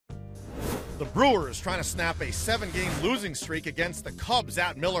The Brewers trying to snap a 7-game losing streak against the Cubs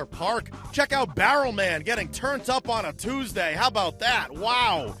at Miller Park. Check out Barrelman getting turned up on a Tuesday. How about that?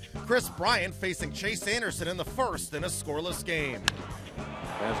 Wow. Chris Bryant facing Chase Anderson in the first in a scoreless game.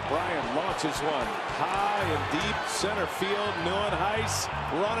 As Bryant launches one high and deep center field, Neuenhuis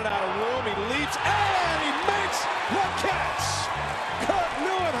running out of room. He leaps and he makes the catch. Kurt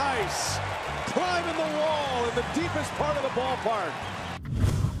Neuenhuis climbing the wall in the deepest part of the ballpark.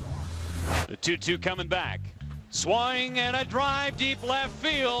 The 2-2 coming back. Swing and a drive deep left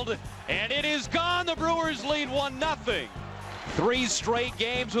field, and it is gone. The Brewers lead 1-0. 3 straight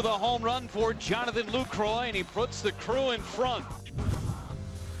games with a home run for Jonathan Lucroy, and he puts the Crew in front.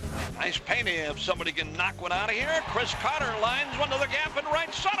 Nice painting if somebody can knock one out of here. Chris Carter lines one to the gap in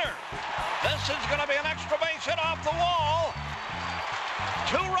right center. This is going to be an extra base hit off the wall.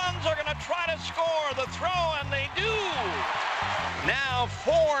 2 runs are going to try to score the throw, and they do. Now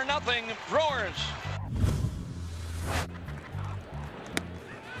 4-0 Brewers.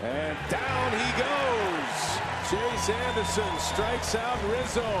 And down he goes. Chase Anderson strikes out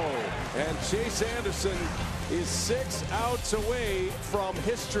Rizzo. And Chase Anderson is 6 outs away from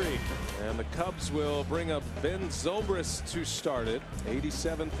history. And the Cubs will bring up Ben Zobrist to start it.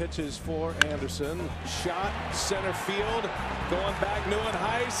 87 pitches for Anderson. Shot center field. Going back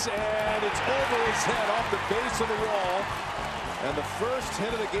Neuenhuis, and it's over his head off the base of the wall. And the first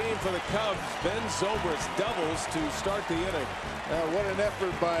hit of the game for the Cubs, Ben Zobrist doubles to start the inning. What an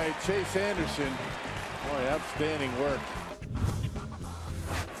effort by Chase Anderson. Boy, outstanding work.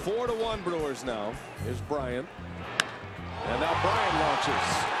 4-1 Brewers now. Here's Bryant. And now Bryant launches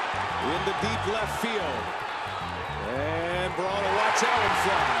into deep left field. And Braun, watch out and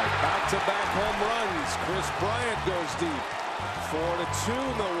fly. Back-to-back home runs. Chris Bryant goes deep. 4-2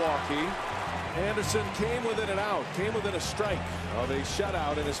 Milwaukee. Anderson came within an out, came within a strike of a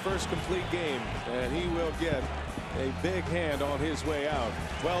shutout in his first complete game. And he will get a big hand on his way out.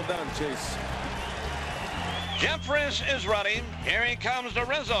 Well done, Chase. Jeffress is running. Here he comes to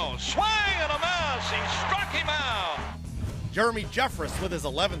Rizzo. Swing and a miss. He struck him out. Jeremy Jeffress with his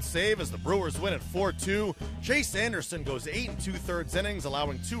 11th save as the Brewers win at 4-2. Chase Anderson goes 8 2/3 innings,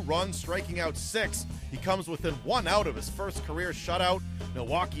 allowing 2 runs, striking out 6. He comes within 1 out of his first career shutout.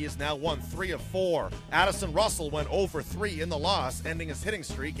 Milwaukee has now won 3 of 4. Addison Russell went 0 for 3 in the loss, ending his hitting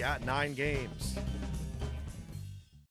streak at 9 games.